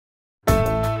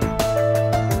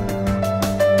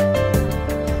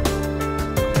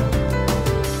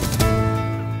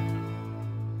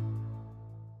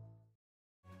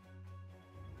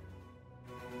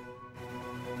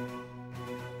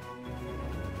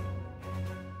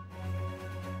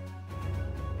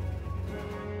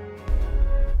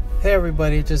Hey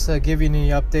everybody, just giving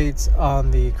you updates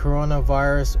on the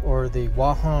coronavirus or the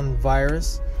Wuhan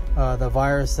virus, the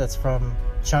virus that's from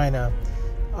China.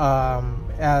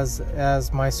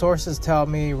 As my sources tell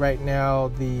me right now,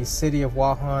 the city of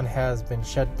Wuhan has been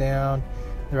shut down.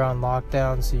 They're on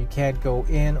lockdown, so you can't go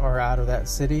in or out of that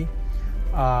city.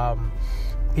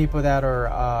 People that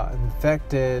are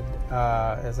infected,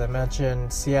 as I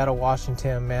mentioned, Seattle,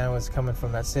 Washington, a man was coming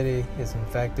from that city, is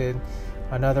infected.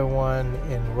 Another one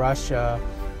in Russia,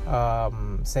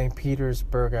 St.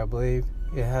 Petersburg, I believe,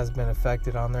 it has been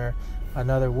affected on there.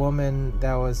 Another woman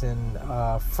that was in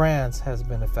France has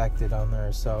been affected on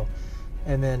there. So,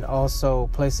 and then also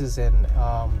places in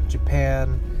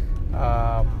Japan,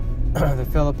 the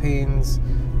Philippines,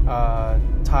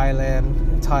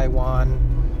 Thailand,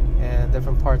 Taiwan, and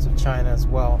different parts of China as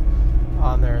well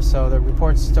on there. So the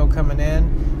reports still coming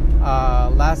in.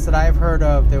 Last that I've heard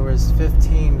of, there was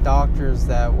 15 doctors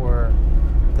that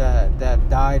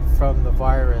died from the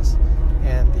virus,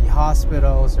 and the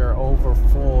hospitals are over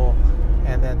full,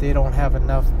 and that they don't have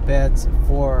enough beds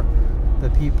for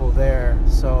the people there,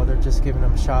 so they're just giving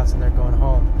them shots and they're going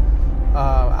home.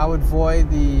 I would avoid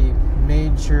the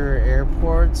major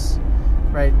airports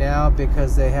right now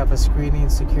because they have a screening.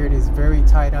 Security is very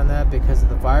tight on that because of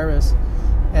the virus.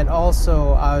 And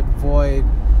also I would avoid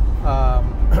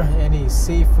any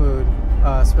seafood,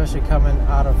 especially coming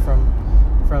out of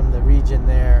from the region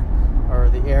there or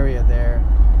the area there.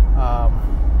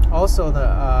 Also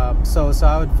so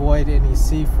I would avoid any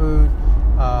seafood,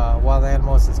 wild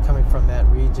animals that's coming from that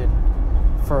region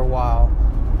for a while.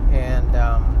 And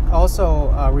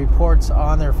also reports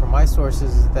on there from my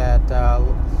sources is that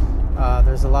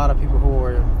there's a lot of people who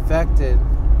were infected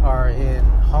are in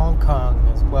Hong Kong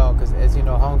as well, because as you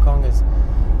know, Hong Kong is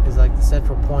like the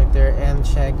central point there, and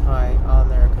Shanghai on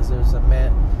there, because there's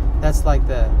that's like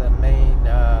the main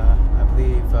I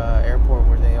believe airport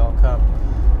where they all come.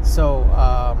 So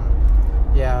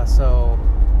yeah, so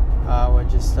I would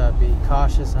just be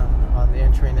cautious on the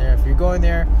entering there. If you're going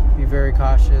there, be very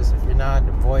cautious. If you're not,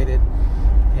 avoid it,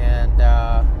 and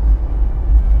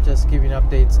just giving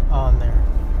updates on there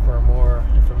for more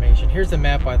information. Here's the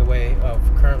map, by the way, of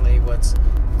currently what's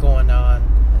going on.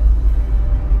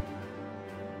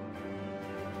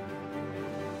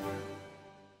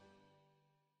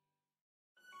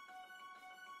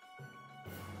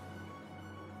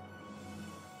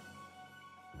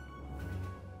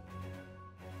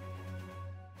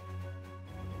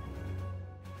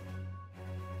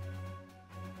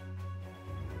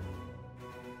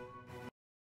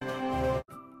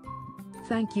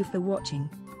 Thank you for watching.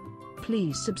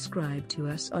 Please subscribe to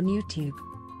us on YouTube.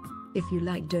 If you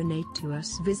like, donate to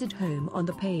us, visit home on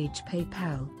the page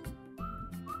PayPal.